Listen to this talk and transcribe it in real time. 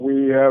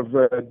have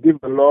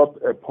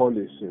developed a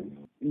policy.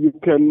 You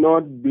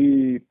cannot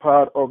be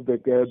part of the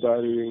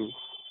gathering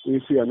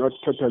if you are not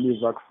totally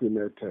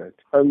vaccinated.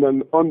 And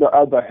then on the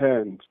other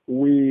hand,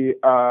 we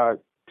are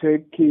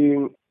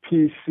taking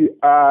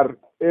PCR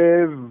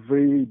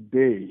every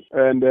day.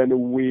 And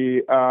then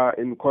we are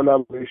in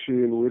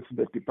collaboration with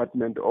the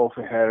Department of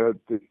Health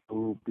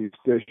to be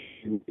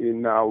stationed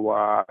in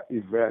our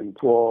event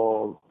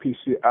for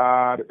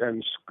PCR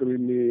and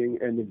screening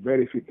and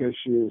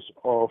verifications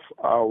of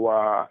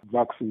our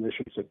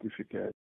vaccination certificate.